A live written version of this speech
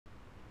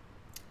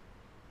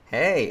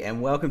Hey,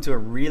 and welcome to a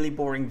really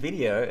boring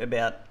video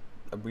about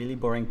a really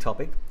boring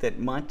topic that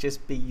might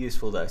just be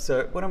useful though.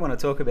 So what I want to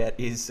talk about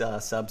is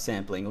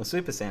subsampling or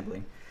super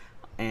sampling,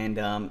 and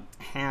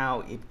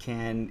how it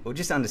can, or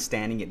just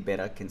understanding it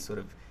better can sort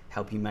of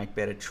help you make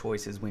better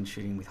choices when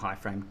shooting with high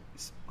frame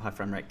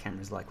rate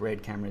cameras like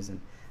RED cameras and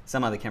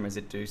some other cameras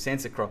that do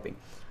sensor cropping.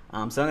 So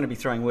I'm going to be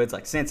throwing words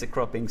like sensor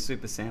cropping,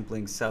 super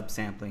sampling,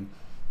 subsampling,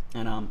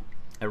 and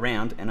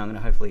around, and I'm going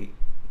to hopefully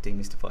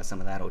demystify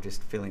some of that or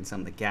just fill in some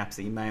of the gaps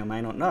that you may or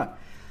may not know.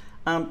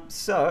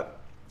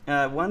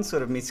 One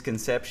sort of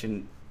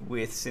misconception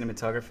with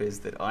cinematographers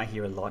that I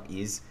hear a lot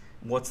is,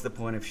 what's the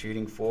point of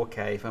shooting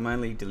 4K if I'm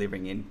only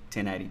delivering in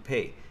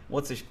 1080p?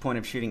 What's the point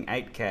of shooting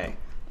 8K?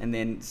 And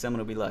then someone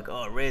will be like,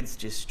 oh, RED's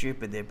just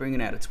stupid, they're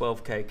bringing out a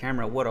 12K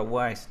camera, what a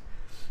waste.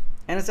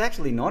 And it's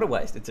actually not a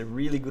waste, it's a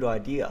really good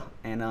idea.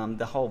 And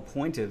the whole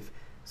point of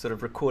sort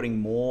of recording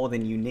more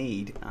than you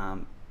need,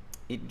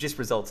 it just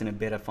results in a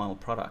better final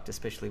product,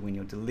 especially when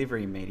your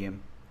delivery medium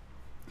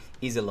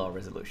is a lower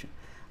resolution.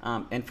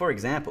 And for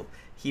example,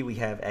 here we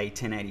have a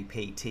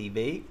 1080p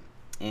TV,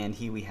 and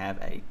here we have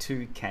a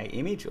 2K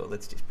image, or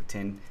let's just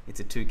pretend it's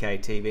a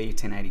 2K TV,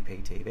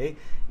 1080p TV.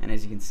 And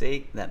as you can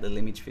see, that little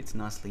image fits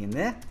nicely in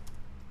there.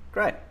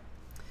 Great.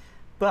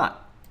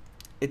 But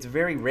it's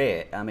very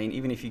rare. I mean,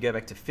 even if you go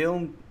back to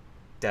film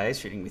days,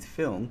 shooting with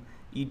film,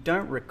 you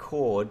don't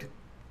record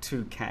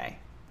 2K.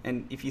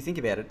 And if you think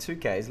about it,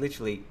 2K is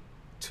literally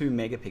 2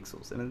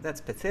 megapixels. I mean, that's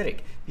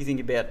pathetic. If you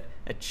think about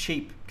a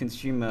cheap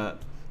consumer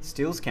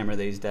stills camera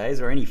these days,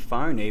 or any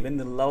phone even,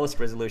 the lowest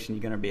resolution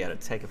you're going to be able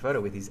to take a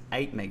photo with is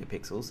 8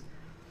 megapixels.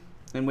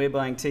 And we're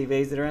buying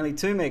TVs that are only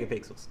 2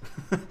 megapixels.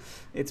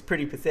 It's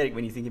pretty pathetic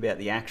when you think about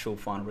the actual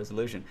final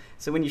resolution.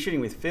 So when you're shooting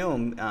with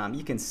film,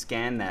 you can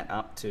scan that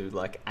up to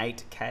like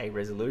 8K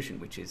resolution,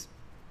 which is,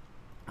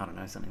 I don't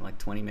know, something like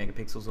 20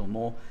 megapixels or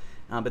more.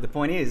 But the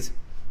point is,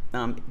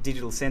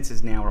 digital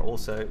sensors now are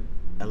also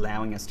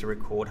allowing us to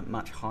record at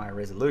much higher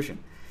resolution.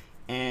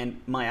 And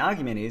my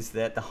argument is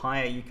that the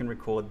higher you can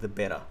record, the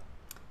better.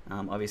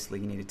 Obviously,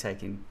 you need to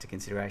take into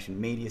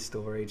consideration media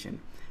storage and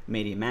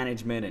media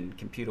management and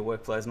computer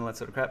workflows and all that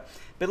sort of crap.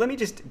 But let me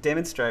just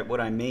demonstrate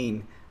what I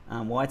mean,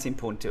 why it's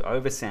important to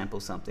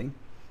oversample something.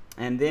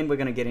 And then we're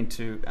going to get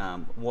into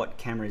what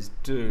cameras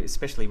do,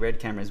 especially RED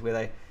cameras, where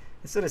they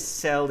sort of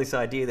sell this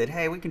idea that,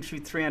 hey, we can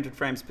shoot 300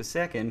 frames per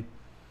second.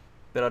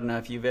 But I don't know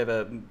if you've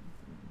ever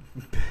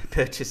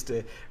purchased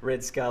a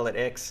RED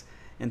Scarlet-X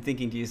and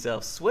thinking to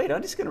yourself, sweet,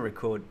 I'm just going to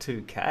record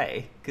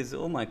 2K because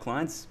all my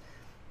clients,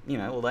 you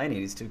know, all they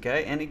need is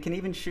 2K, and it can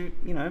even shoot,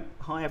 you know,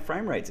 higher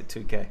frame rates at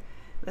 2K.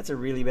 That's a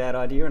really bad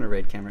idea on a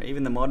RED camera.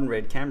 Even the modern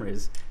RED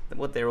cameras,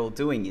 what they're all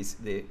doing is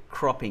they're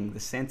cropping the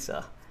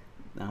sensor,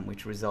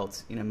 which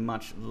results in a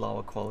much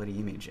lower quality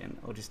image, and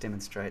I'll just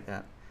demonstrate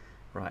that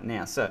right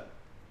now. So,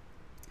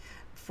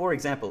 for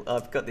example,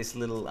 I've got this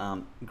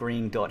little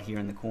green dot here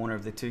in the corner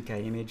of the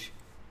 2K image,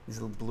 this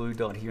little blue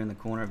dot here in the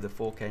corner of the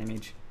 4K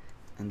image,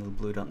 and a little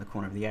blue dot in the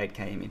corner of the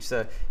 8K image.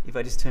 So if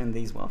I just turn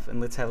these off, and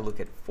let's have a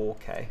look at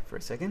 4K for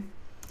a second.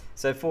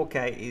 So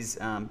 4K is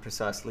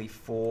precisely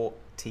 4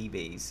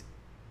 TVs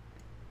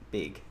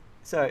big.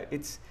 So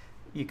it's,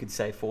 you could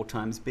say, 4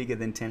 times bigger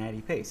than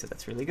 1080p, so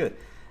that's really good.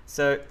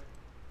 So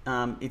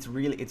it's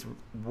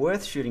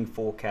worth shooting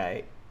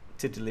 4K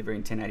to deliver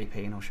in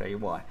 1080p, and I'll show you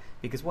why.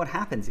 Because what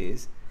happens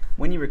is,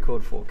 when you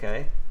record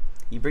 4K,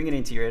 you bring it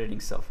into your editing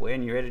software,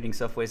 and your editing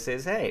software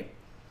says, hey,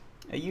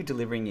 are you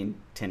delivering in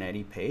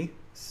 1080p?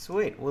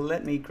 Sweet, well,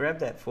 let me grab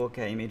that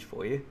 4K image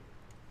for you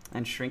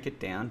and shrink it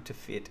down to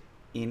fit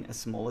in a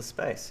smaller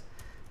space.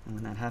 And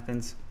when that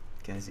happens,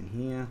 it goes in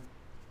here.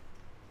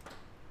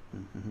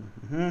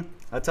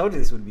 I told you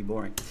this would be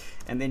boring.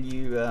 And then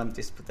you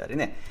just put that in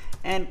there.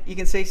 And you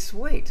can see,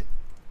 sweet,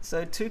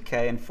 so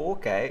 2K and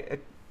 4K are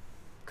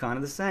kind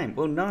of the same.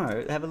 Well,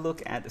 no, have a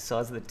look at the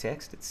size of the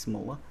text, it's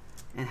smaller,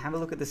 and have a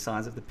look at the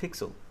size of the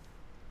pixel.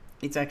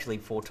 It's actually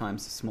 4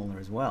 times smaller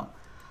as well.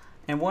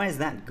 And why is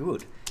that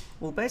good?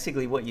 Well,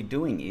 basically what you're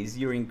doing is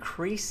you're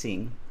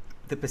increasing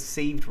the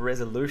perceived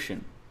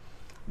resolution.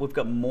 We've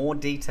got more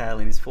detail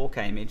in this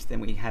 4K image than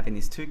we have in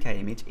this 2K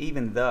image,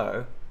 even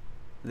though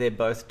they're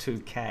both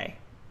 2K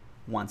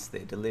once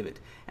they're delivered.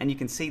 And you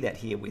can see that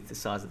here with the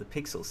size of the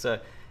pixel. So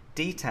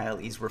detail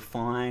is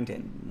refined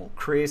and more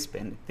crisp,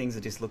 and things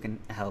are just looking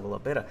a hell of a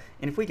lot better.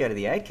 And if we go to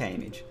the 8K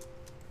image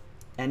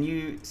and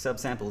you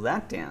subsample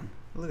that down,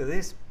 look at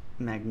this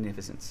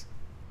magnificence.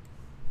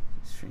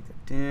 Shrink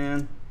it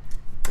down,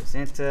 press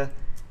enter.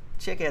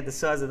 Check out the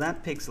size of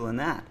that pixel and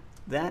that.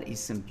 That is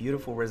some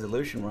beautiful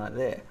resolution right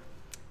there.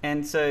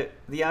 And so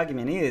the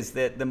argument is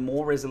that the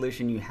more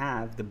resolution you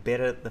have, the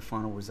better the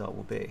final result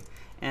will be.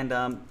 And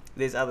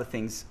there's other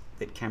things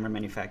that camera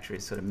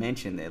manufacturers sort of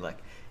mention there, like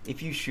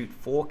if you shoot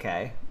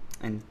 4K,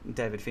 and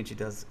David Fincher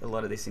does a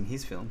lot of this in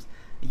his films,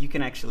 you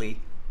can actually,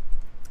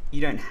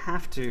 you don't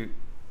have to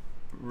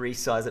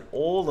resize it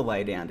all the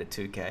way down to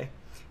 2K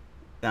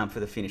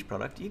for the finished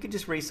product. You could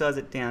just resize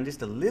it down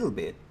just a little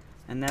bit,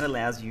 and that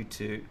allows you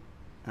to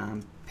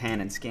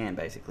pan and scan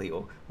basically,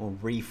 or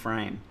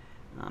reframe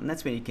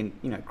That's when you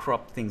can,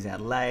 crop things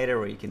out later,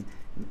 or you can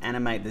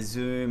animate the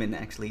zoom and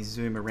actually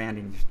zoom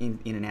around in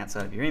and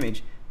outside of your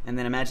image. And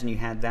then imagine you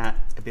had that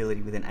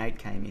ability with an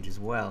 8K image as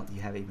well.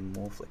 You have even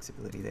more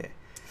flexibility there.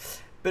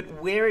 But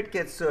where it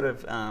gets sort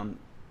of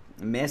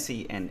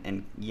messy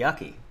and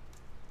yucky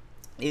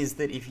is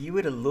that if you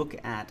were to look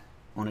at,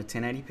 on a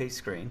 1080p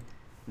screen,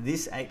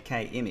 this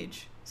 8K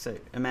image, so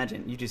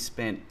imagine you just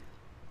spent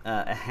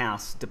a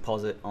house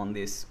deposit on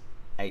this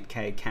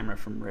 8K camera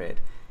from RED,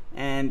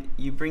 and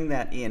you bring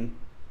that in,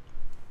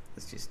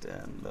 let's just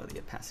lower the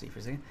opacity for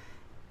a second,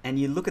 and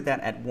you look at that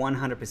at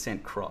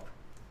 100% crop.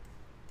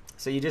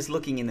 So you're just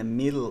looking in the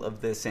middle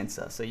of the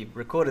sensor. So you've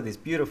recorded this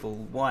beautiful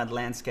wide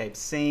landscape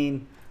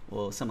scene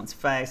or someone's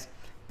face,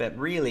 but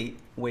really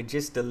we're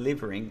just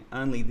delivering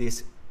only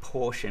this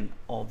portion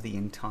of the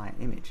entire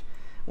image.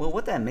 Well,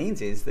 what that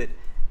means is that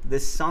the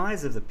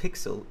size of the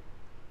pixel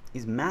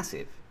is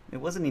massive. It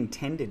wasn't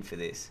intended for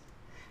this.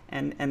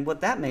 And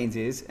what that means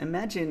is,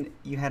 imagine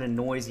you had a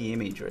noisy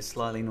image or a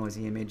slightly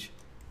noisy image,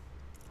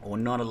 or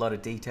not a lot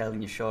of detail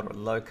in your shot, or a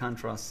low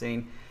contrast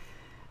scene.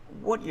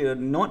 What you're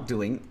not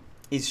doing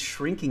is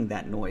shrinking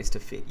that noise to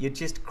fit. You're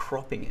just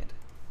cropping it.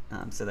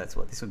 So that's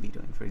what this would be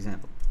doing, for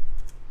example.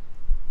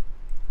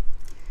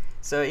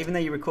 So even though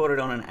you recorded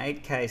on an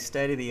 8K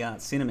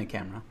state-of-the-art cinema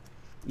camera,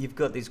 you've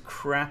got this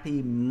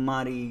crappy,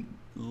 muddy,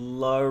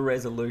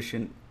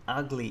 low-resolution,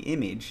 ugly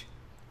image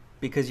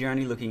because you're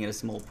only looking at a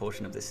small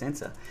portion of the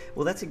sensor.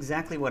 Well, that's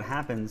exactly what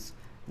happens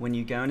when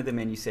you go into the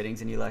menu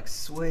settings and you're like,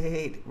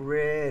 sweet,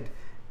 RED,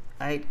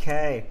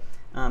 8K.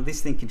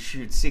 This thing can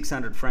shoot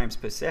 600 frames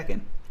per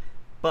second.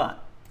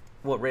 But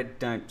what RED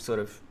don't sort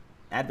of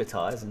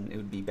advertise, and it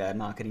would be bad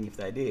marketing if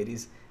they did,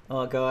 is,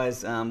 oh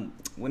guys,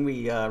 when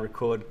we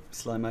record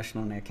slow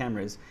motion on our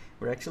cameras,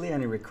 we're actually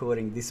only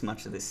recording this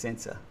much of the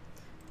sensor.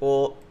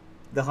 Or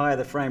the higher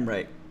the frame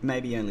rate,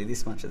 maybe only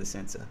this much of the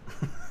sensor.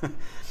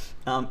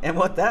 And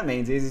what that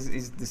means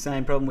is the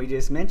same problem we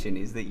just mentioned,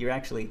 is that you're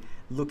actually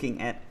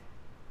looking at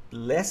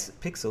less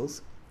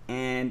pixels,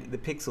 and the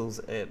pixels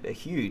are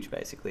huge,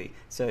 basically.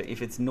 So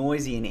if it's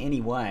noisy in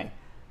any way,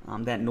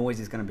 that noise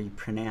is going to be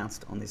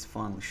pronounced on this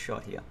final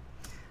shot here.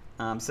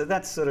 So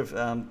that's sort of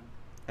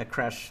a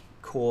crash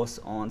course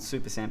on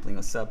super sampling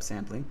or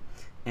subsampling,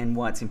 and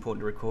why it's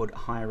important to record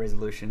higher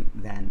resolution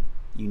than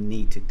you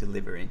need to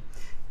deliver in.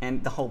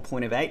 And the whole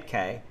point of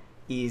 8K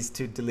is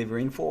to deliver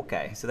in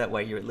 4K, so that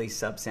way you're at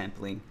least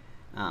subsampling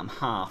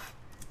half,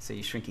 so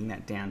you're shrinking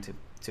that down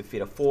to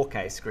fit a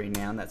 4K screen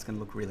now, and that's going to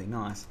look really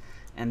nice.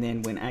 And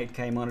then when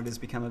 8K monitors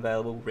become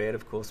available, RED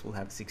of course will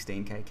have a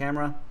 16K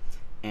camera,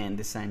 and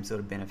the same sort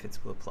of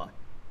benefits will apply.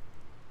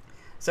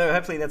 So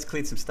hopefully that's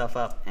cleared some stuff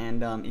up,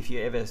 and if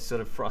you're ever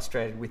sort of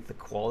frustrated with the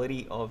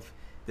quality of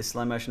the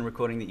slow motion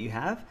recording that you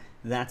have,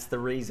 that's the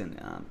reason,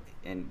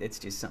 and it's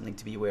just something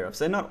to be aware of.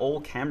 So not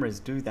all cameras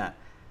do that.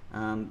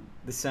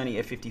 The Sony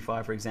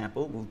A55, for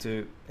example, will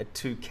do a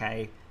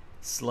 2K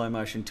slow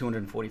motion,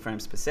 240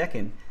 frames per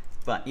second,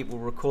 but it will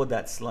record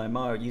that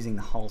slow-mo using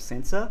the whole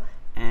sensor,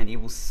 and it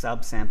will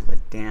subsample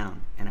it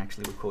down and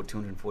actually record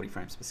 240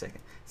 frames per second.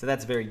 So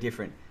that's very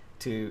different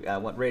to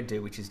what RED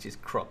do, which is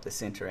just crop the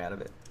center out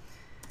of it.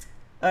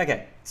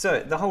 Okay, so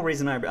the whole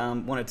reason I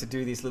wanted to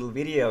do this little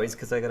video is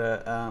because I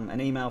got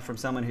an email from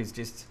someone who's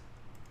just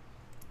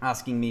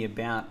asking me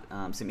about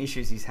some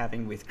issues he's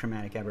having with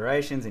chromatic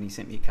aberrations, and he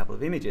sent me a couple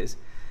of images,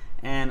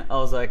 and I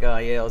was like, oh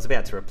yeah, I was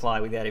about to reply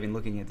without even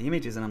looking at the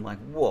images, and I'm like,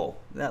 whoa,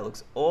 that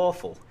looks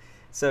awful.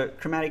 So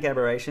chromatic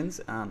aberrations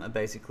are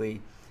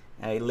basically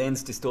a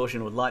lens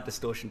distortion or light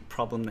distortion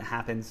problem that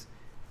happens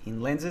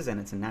in lenses, and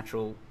it's a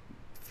natural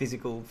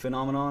physical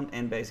phenomenon,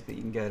 and basically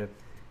you can go to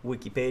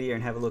Wikipedia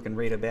and have a look and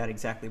read about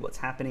exactly what's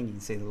happening. You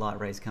can see the light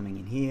rays coming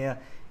in here,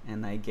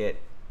 and they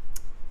get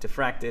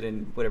diffracted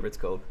and whatever it's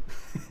called.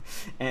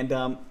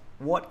 And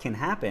what can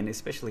happen,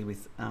 especially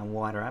with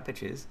wider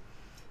apertures,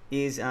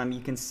 is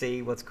you can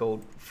see what's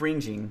called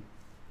fringing.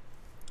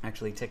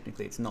 Actually,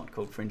 technically it's not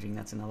called fringing,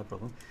 that's another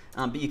problem.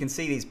 But you can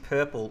see these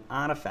purple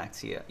artifacts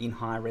here in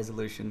high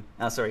resolution,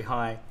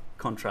 high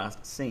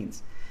contrast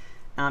scenes.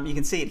 You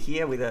can see it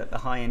here with a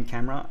high-end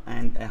camera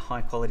and a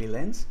high quality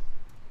lens.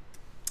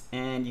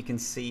 And you can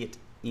see it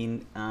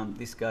in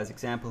this guy's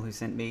example who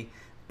sent me,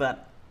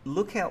 but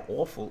look how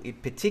awful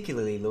it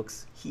particularly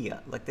looks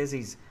here. Like there's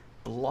these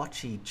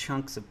blotchy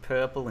chunks of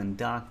purple and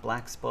dark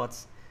black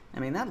spots. I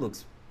mean, that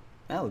looks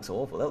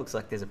awful. That looks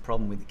like there's a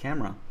problem with the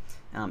camera.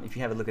 If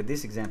you have a look at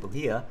this example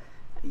here,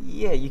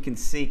 yeah, you can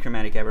see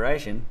chromatic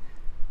aberration,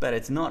 but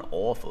it's not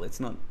awful.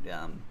 It's not,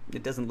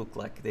 it doesn't look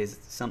like there's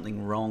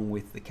something wrong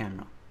with the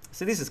camera.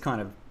 So this is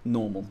kind of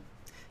normal.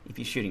 If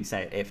you're shooting,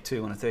 say, at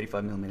f2 on a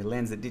 35mm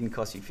lens that didn't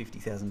cost you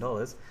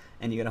 $50,000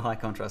 and you got a high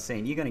contrast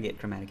scene, you're going to get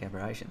chromatic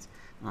aberrations.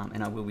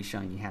 And I will be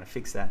showing you how to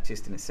fix that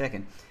just in a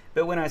second.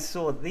 But when I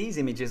saw these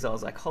images, I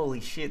was like, holy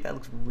shit, that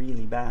looks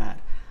really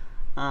bad.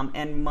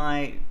 And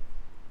my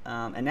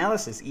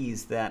analysis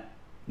is that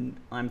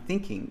I'm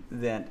thinking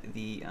that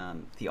the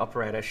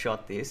operator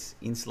shot this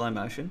in slow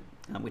motion,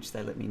 which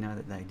they let me know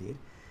that they did,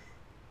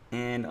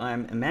 And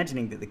I'm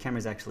imagining that the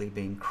camera's actually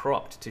being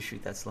cropped to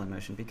shoot that slow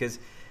motion, because,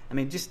 I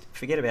mean, just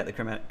forget about the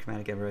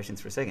chromatic aberrations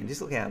for a second.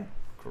 Just look how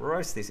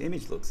gross this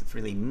image looks. It's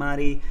really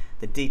muddy.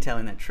 The detail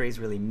in that tree is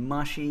really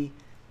mushy.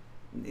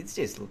 It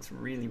just looks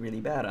really, really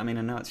bad. I mean,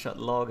 I know it's shot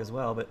log as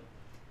well, but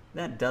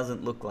that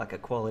doesn't look like a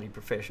quality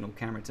professional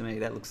camera to me.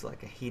 That looks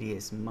like a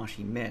hideous,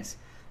 mushy mess.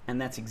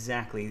 And that's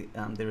exactly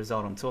the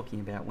result I'm talking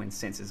about when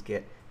sensors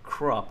get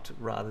cropped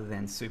rather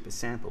than super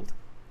sampled.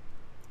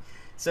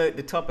 So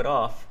to top it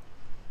off,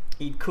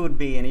 it could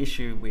be an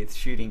issue with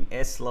shooting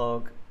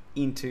S-Log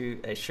into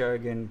a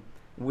Shogun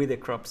with a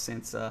crop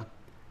sensor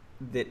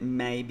that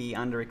may be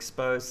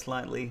underexposed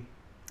slightly,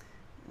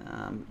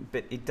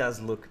 but it does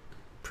look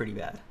pretty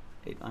bad.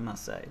 I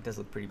must say, it does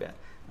look pretty bad.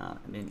 I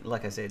mean,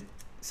 like I said,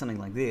 something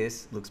like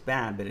this looks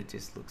bad, but it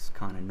just looks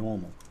kind of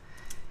normal.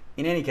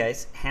 In any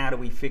case, how do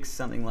we fix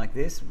something like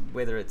this,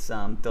 whether it's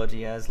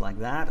dodgy as like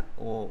that,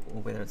 or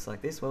whether it's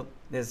like this? Well,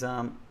 there's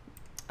a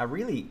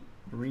really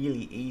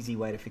easy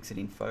way to fix it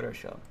in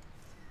Photoshop.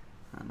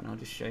 And I'll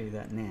just show you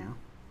that now,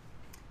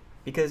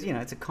 because you know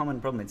it's a common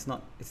problem. It's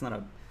not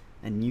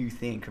a new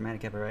thing.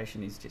 Chromatic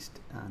aberration is just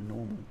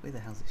normal. Where the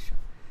hell's this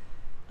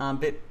shot?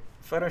 But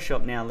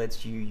Photoshop now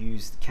lets you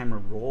use the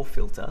camera raw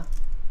filter,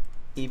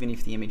 even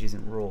if the image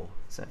isn't raw.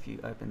 So if you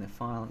open the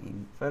file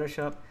in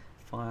Photoshop,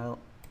 file,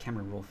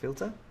 camera raw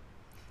filter,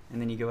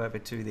 and then you go over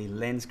to the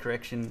lens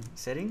correction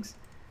settings,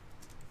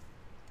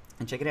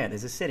 and check it out.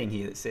 There's a setting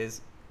here that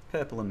says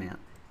purple amount,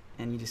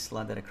 and you just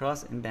slide that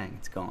across, and bang,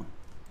 it's gone.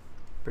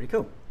 Pretty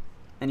cool.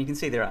 And you can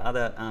see there are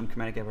other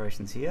chromatic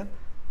aberrations here,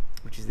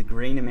 which is the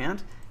green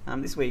amount.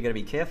 This is where you've got to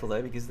be careful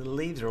though, because the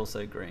leaves are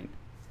also green.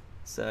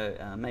 So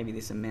maybe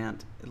this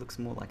amount, it looks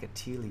more like a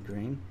tealy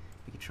green.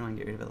 We could try and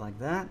get rid of it like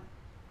that.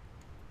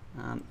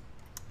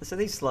 So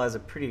these slides are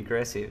pretty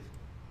aggressive.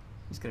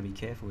 Just got to be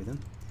careful with them.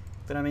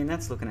 But I mean,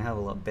 that's looking a hell of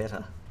a lot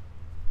better.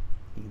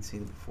 You can see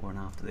the before and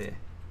after there.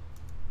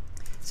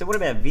 So what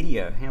about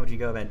video? How would you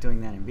go about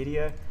doing that in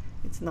video?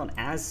 It's not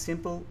as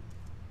simple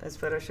as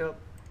Photoshop,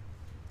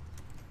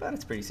 but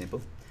it's pretty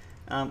simple.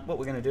 What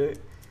we're going to do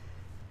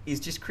is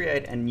just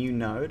create a new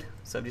node.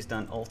 So I've just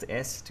done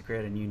Alt-S to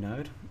create a new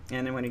node.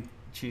 And then when we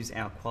choose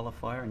our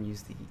qualifier and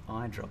use the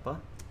eyedropper,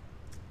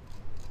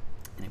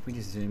 and if we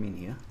just zoom in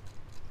here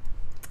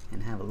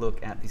and have a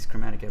look at this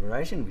chromatic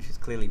aberration, which is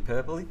clearly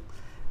purpley,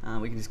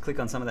 we can just click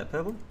on some of that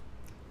purple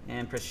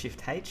and press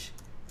Shift H.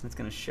 That's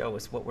going to show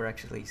us what we're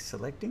actually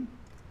selecting.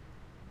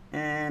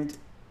 And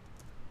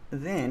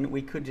then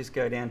we could just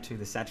go down to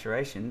the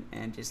saturation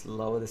and just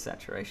lower the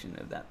saturation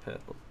of that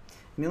purple.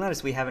 And you'll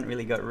notice we haven't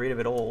really got rid of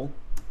it all,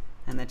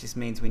 and that just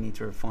means we need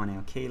to refine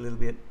our key a little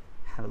bit,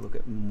 have a look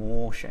at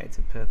more shades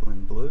of purple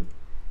and blue,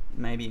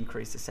 maybe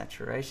increase the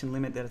saturation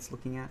limit that it's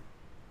looking at.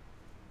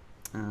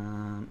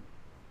 And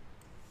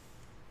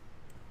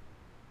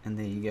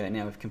there you go.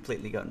 Now we've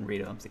completely gotten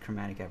rid of the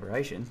chromatic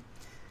aberration.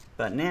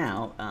 But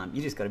now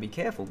you just got to be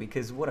careful,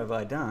 because what have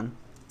I done?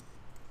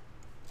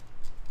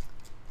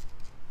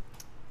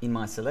 In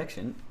my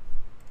selection,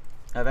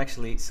 I've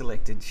actually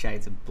selected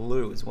shades of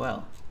blue as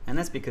well. And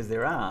that's because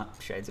there are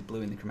shades of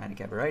blue in the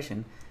chromatic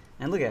aberration.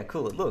 And look how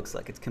cool it looks,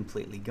 like it's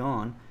completely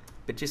gone.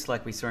 But just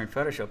like we saw in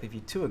Photoshop, if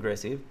you're too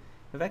aggressive,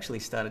 we've actually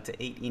started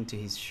to eat into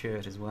his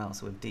shirt as well.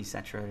 So we've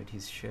desaturated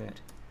his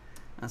shirt.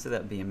 So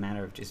that would be a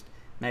matter of just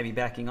maybe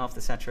backing off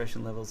the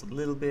saturation levels a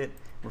little bit,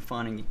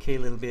 refining your key a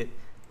little bit,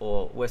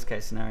 or worst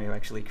case scenario,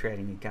 actually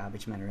creating a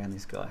garbage man around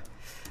this guy.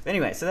 But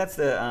anyway, so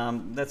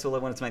that's all I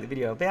wanted to make the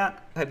video about.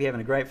 Hope you're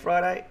having a great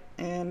Friday,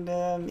 and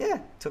yeah,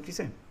 talk to you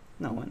soon.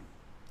 No, I won't.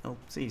 I'll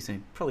see you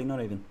soon. Probably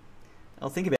not even. I'll think about it.